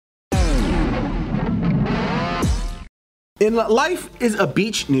In Life is a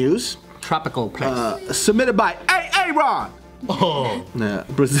Beach News. Tropical place. Submitted by Ron. Oh.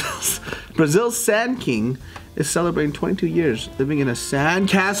 Brazil's Sand King is celebrating 22 years living in a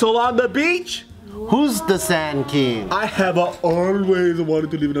sandcastle on the beach. Who's the Sand King? I have always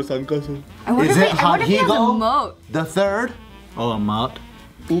wanted to live in a sandcastle. Is it Higo moat? the third? Oh, a moat.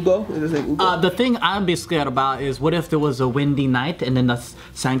 Ugo? Is his name Ugo? The thing I'd be scared about is what if there was a windy night and then the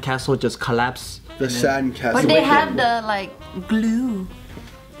sandcastle just collapsed? The sandcastle. But they have the like glue.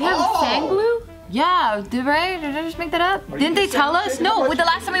 They have sand glue? Yeah, right? Did I just make that up? Didn't they tell us? No, with the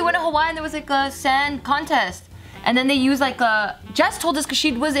last time we went to Hawaii, there was like a sand contest. And then they used like a... Jess told us because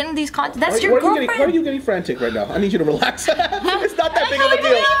she was in these contests. That's your girlfriend. Why are you getting frantic right now? I need you to relax. It's not that big of a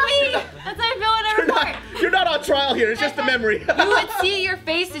deal. That's how I feel when I report. You're not on trial here. It's just a memory. You would see your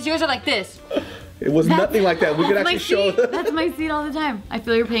faces. Yours are like this. It was nothing like that. We could actually show. That's my seat all the time. I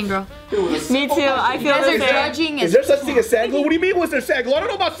feel your pain, girl. Me too. I feel the same. Judging is there such thing as sand glue? What do you mean was there sand glue? I don't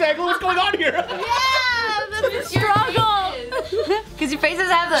know about sand glue. What's going on here? Yeah, that's a struggle. Because your faces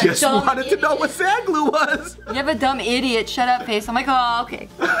have the Just wanted to know what sand glue was. You have a dumb idiot shut up face. I'm like, oh, okay.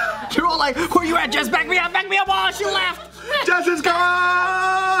 You're all like, where you at? Just back me up, oh, she left. Jess is gone.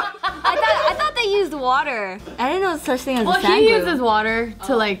 I thought they used water. I didn't know such thing as a sand glue. He uses water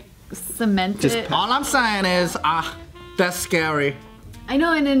to like cement it. All I'm saying is, that's scary. I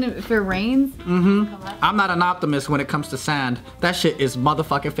know, and then if it rains. I'm not an optimist when it comes to sand. That shit is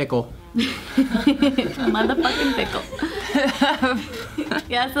motherfucking fickle. Motherfucking fickle.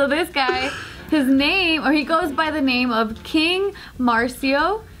 Yeah, so this guy, his name, or he goes by the name of King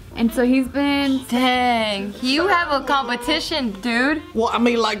Marcio. And so he's been... Dang, you have a competition, dude. Well, I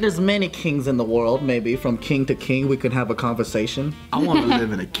mean, like, there's many kings in the world. Maybe from king to king, we could have a conversation. I want to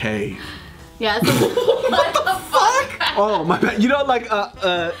live in a cave. Yeah, so... What the fuck? Oh, my bad. You know, like,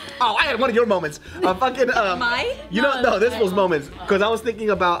 oh, I had one of your moments. Fucking, Mine? You know, no, this was moments. Because I was thinking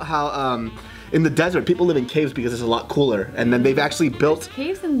about how, in the desert, people live in caves because it's a lot cooler. And then they've actually built...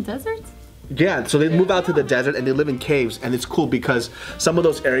 Caves in the deserts? Yeah, so they move out to the desert and they live in caves, and it's cool because some of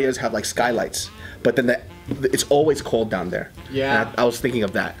those areas have like skylights, but then it's always cold down there. Yeah. And I was thinking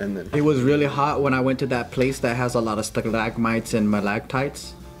of that, and then it was really hot when I went to that place that has a lot of stalagmites and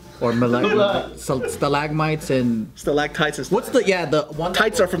stalactites, or stalagmites and stalactites and what's the the one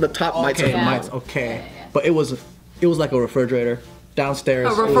tights are from the top, mites are from the mites. Okay, but it was like a refrigerator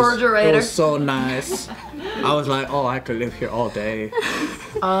downstairs. A refrigerator. It was so nice. I was like, oh, I could live here all day.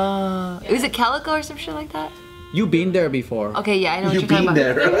 Was it Calico or some shit like that? You been there before? Okay, yeah, I know what you're talking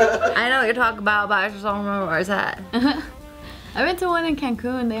about. I know what you're talking about, but I just don't remember where it's at. I went to one in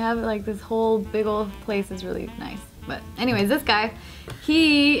Cancun. They have like this whole big old place. It's really nice. But anyways, this guy,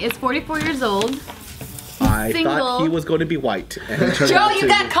 he is 44 years old. I thought he was going to be white. Joe, you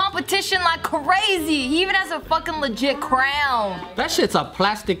got competition like crazy. He even has a fucking legit crown. That shit's a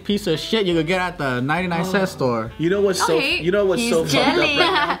plastic piece of shit you could get at the 99-cent store. You know what's so fucked up right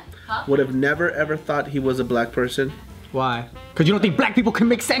now? Huh? Would have never ever thought he was a black person. Why? Because you don't think black people can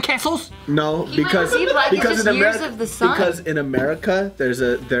make sandcastles? No, because in America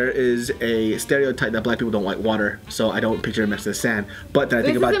there is a stereotype that black people don't like water, so I don't picture him next to the sand. But then I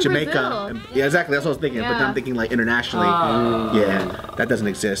think about Jamaica. Yeah, exactly. That's what I was thinking. Yeah. But then I'm thinking like internationally, yeah, that doesn't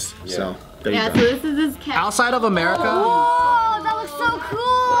exist. Yeah. So there you go. So this is his cat. Outside of America. Whoa, that looks so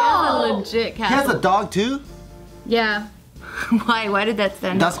cool. That's a legit cat. He has a dog too? Yeah. Why did that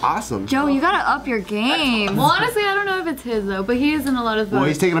stand That's up? awesome. Joe, you gotta up your game. Well, honestly, I don't know if it's his though, but he is in a lot of photos. Well,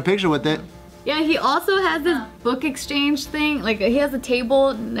 he's taking a picture with it. Yeah, he also has this book exchange thing. Like, he has a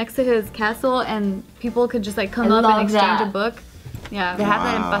table next to his castle, and people could just like come up and exchange a book. Yeah. They have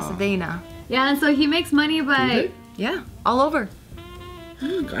that in Pasadena. Yeah, and so he makes money by... Yeah, all over.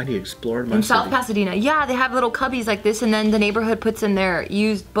 God, he explored my in South Pasadena. Yeah, they have little cubbies like this, and then the neighborhood puts in their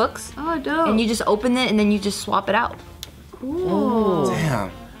used books. Oh, dope. And you just open it, and then you just swap it out. Cool.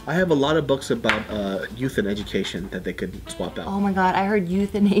 Damn. I have a lot of books about youth and education that they could swap out. Oh my god, I heard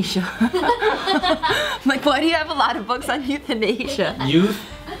euthanasia. Like, why do you have a lot of books on euthanasia? Youth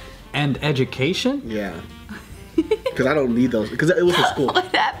and education? Yeah. Because I don't need those. Because it was in school.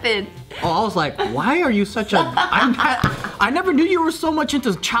 What happened? Oh, I was like, why are you such a... I never knew you were so much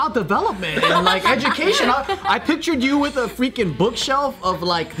into child development and like education. I pictured you with a freaking bookshelf of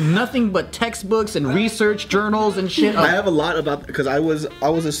like nothing but textbooks and research journals and shit. I have a lot about... Because I was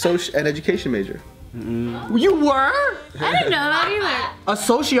a social and education major. You were? I didn't know that either. A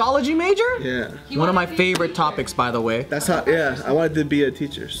sociology major? Yeah. One of my favorite topics, by the way. That's how... Yeah, I wanted to be a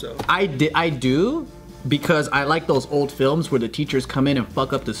teacher, so... I do. Because I like those old films where the teachers come in and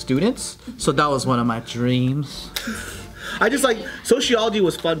fuck up the students. So that was one of my dreams. I just like sociology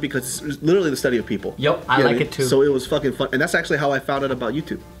was fun because it's literally the study of people. Yep, I like it too. So it was fucking fun, and that's actually how I found out about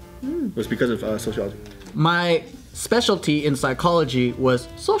YouTube. It was because of sociology. My specialty in psychology was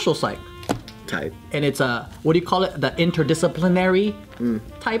social psych. Tight. And it's what do you call it? The interdisciplinary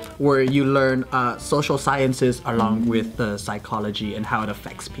type, where you learn social sciences along with the psychology and how it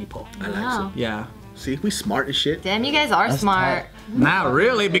affects people. I like it. Yeah. See, we smart as shit. Damn, you guys are smart. Not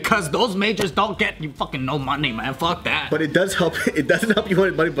really, because those majors don't get you fucking no money, man. Fuck that. But it does help. It doesn't help you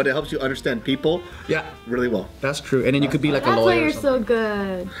with money, but it helps you understand people. Yeah, really well. That's true. And then you could be like a That's lawyer. why you're so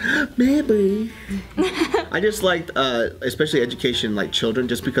good. Maybe. I just liked, especially education, like children,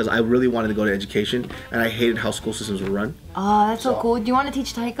 just because I really wanted to go to education, and I hated how school systems were run. Oh, that's so cool. Do you want to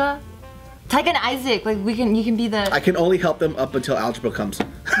teach Taika? Taika and Isaac, like you can be the. I can only help them up until algebra comes. He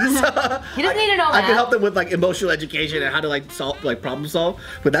doesn't need to know I that. can help them with like emotional education and how to like solve, like problem solve.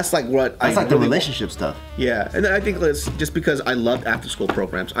 But that's like what That's like the relationship stuff. Yeah, and then I think it's just because I loved after school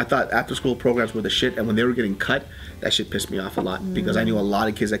programs. I thought after school programs were the shit, and when they were getting cut, that shit pissed me off a lot because I knew a lot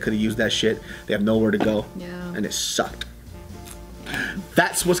of kids that could have used that shit. They have nowhere to go, and it sucked.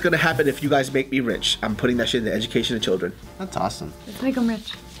 That's what's gonna happen if you guys make me rich. I'm putting that shit into education of children. That's awesome. Let's make them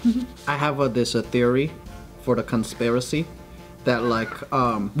rich. I have this theory for the conspiracy that like,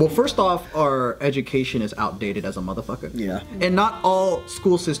 well, first off, our education is outdated as a motherfucker. Yeah. And not all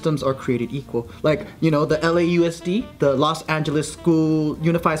school systems are created equal. Like, you know, the LAUSD, the Los Angeles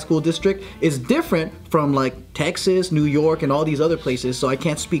Unified School District, is different from like Texas, New York, and all these other places. So I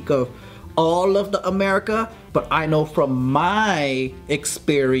can't speak of all of the America, but I know from my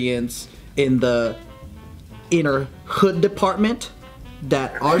experience in the inner hood department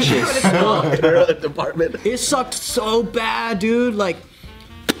that our shit sucked. Department. It sucked so bad, dude. Like,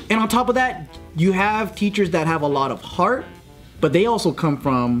 and on top of that, you have teachers that have a lot of heart, but they also come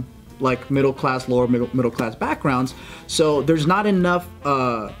from like middle class, lower middle class backgrounds. So there's not enough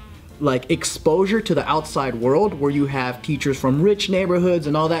like exposure to the outside world where you have teachers from rich neighborhoods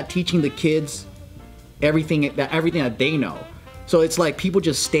and all that teaching the kids everything that they know. So it's like people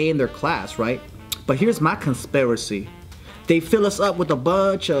just stay in their class, right? But here's my conspiracy. They fill us up with a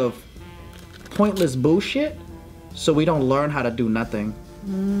bunch of pointless bullshit so we don't learn how to do nothing.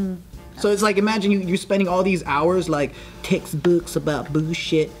 So it's like, imagine you're spending all these hours like textbooks about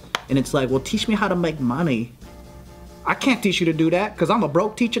bullshit, and it's like, well, teach me how to make money. I can't teach you to do that because I'm a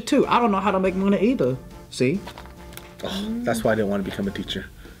broke teacher too. I don't know how to make money either. See? Oh, that's why I didn't want to become a teacher.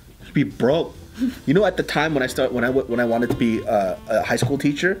 You'd be broke. You know, at the time when I wanted to be a high school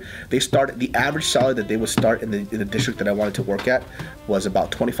teacher, the average salary that they would start in the district that I wanted to work at was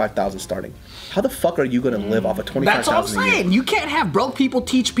about $25,000 starting. How the fuck are you gonna live off of $25,000? That's what I'm saying. You can't have broke people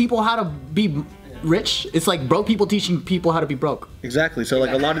teach people how to be rich. It's like broke people teaching people how to be broke. Exactly. So like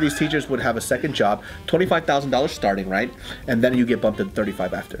a lot of these teachers would have a second job, $25,000 starting, right? And then you get bumped to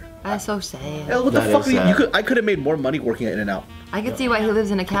 $35,000 after. That's so sad. Yeah, what the fuck? I could have made more money working at In-N-Out. I can see why he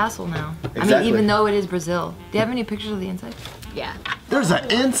lives in a castle now. Exactly. I mean, even though it is Brazil. Do you have any pictures of the inside? Yeah. There's an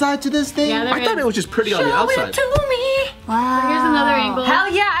inside to this thing? Yeah, there I thought it was just pretty on the outside. Show it to me. Wow. Here's another angle.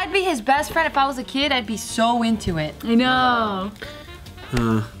 Hell yeah, I'd be his best friend if I was a kid. I'd be so into it. I know.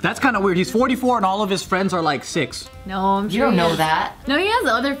 That's kind of weird. He's 44 and all of his friends are like 6. No, I'm sure You don't he know is. that. No, he has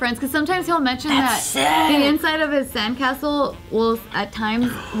other friends because sometimes he'll mention That's that sick. the inside of his sandcastle will at times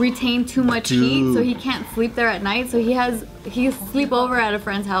retain too much heat, so he can't sleep there at night. So he sleep over at a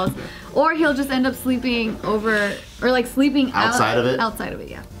friend's house, or he'll just end up sleeping over or like sleeping Outside of it? Outside of it,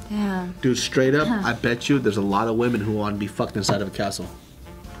 yeah. Yeah. Dude, straight up, I bet you there's a lot of women who want to be fucked inside of a castle.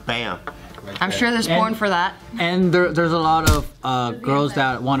 Bam. I'm sure there's porn for that. And there's a lot of girls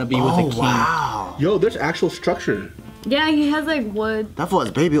that want to be with a king. Wow. Yo, there's actual structure. Yeah, he has like wood. That fool has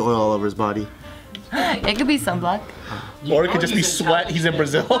baby oil all over his body. It could be sunblock. Or it could just be sweat. He's in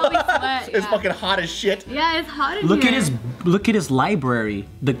Brazil. Probably sweat, It's yeah. fucking hot as shit. Yeah, it's hot in Look here. at his library,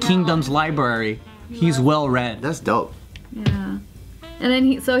 the kingdom's library. He's well read. That's dope. Yeah. And then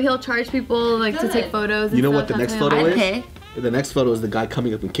he'll charge people like to take photos. And You know stuff. what the That's next why photo I is? Okay. The next photo is the guy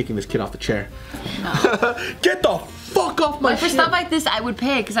coming up and kicking this kid off the chair. Get the fuck off my But for shit. stuff like this, I would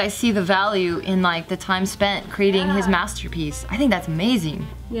pay because I see the value in like the time spent creating his masterpiece. I think that's amazing.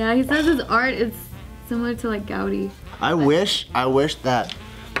 Yeah, he says his art is similar to like Gaudi. I wish that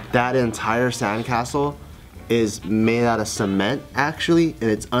entire sandcastle is made out of cement actually,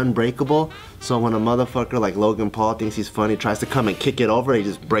 and it's unbreakable. So when a motherfucker like Logan Paul thinks he's funny, tries to come and kick it over, he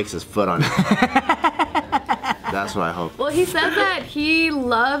just breaks his foot on it. That's what I hope. Well, he says that he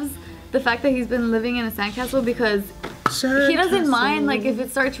loves the fact that he's been living in a sandcastle because he doesn't mind like if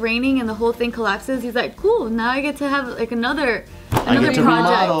it starts raining and the whole thing collapses. He's like, cool, now I get to have like another I get to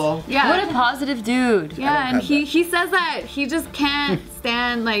remodel. Yeah. What a positive dude. Yeah, and he says that he just can't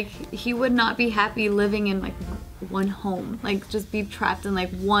stand, like, he would not be happy living in like one home, like just be trapped in like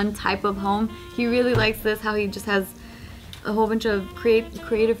one type of home. He really likes this, how he just has a whole bunch of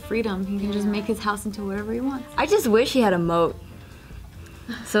creative freedom. He can just make his house into whatever he wants. I just wish he had a moat.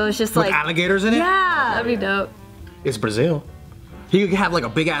 So it's just With like alligators in it? yeah. That'd be dope. It's Brazil. He could have like a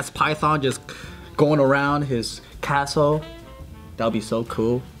big ass python just going around his castle. That would be so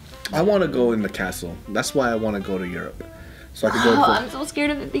cool. I want to go in the castle. That's why I want to go to Europe. So I can go. Oh, I'm so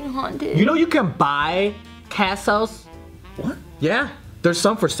scared of it being haunted. You know you can buy castles? What? Yeah. There's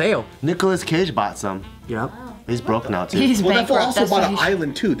some for sale. Nicolas Cage bought some. Yep. He's broke now too. He's Well, that fool bankrupt. also That's bought why an he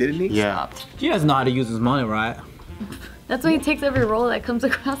island too, didn't he? Yeah. He doesn't know how to use his money, right? That's why he takes every role that comes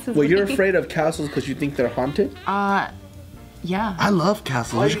across his Well, you're way. afraid of castles because you think they're haunted? Yeah. I love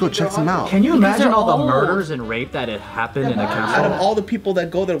castles. We should go check some out. Can you imagine they're all the old. murders and rape that had happened in a Out of castle? all the people that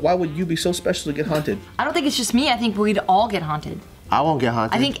go there, why would you be so special to get haunted? I don't think it's just me. I think we'd all get haunted. I won't get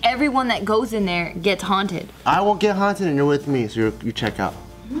haunted. I think everyone that goes in there gets haunted. I won't get haunted and you're with me, so you check out.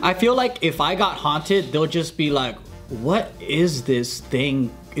 I feel like if I got haunted, they'll just be like, what is this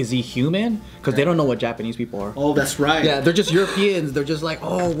thing? Is he human? Because they don't know what Japanese people are. Oh, that's right. Yeah, they're just Europeans. They're just like,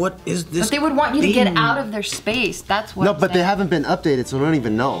 oh, what is this? But they would want you to get thing? out of their space. That's what. No, I'm but they saying. haven't been updated, so they don't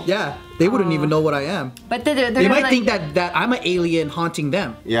even know. Yeah, they wouldn't even know what I am. But they're They gonna might like, think that I'm an alien haunting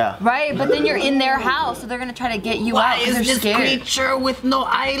them. Yeah. Right, but then you're in their house, so they're gonna try to get you out because they're scared. creature with no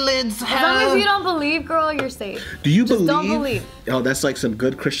eyelids? As long as you don't believe, girl, you're safe. Do you Just believe? don't believe. Oh, that's like some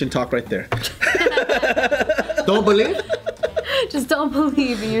good Christian talk right there. Don't believe? Just don't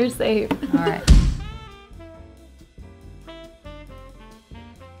believe and you're safe. All right.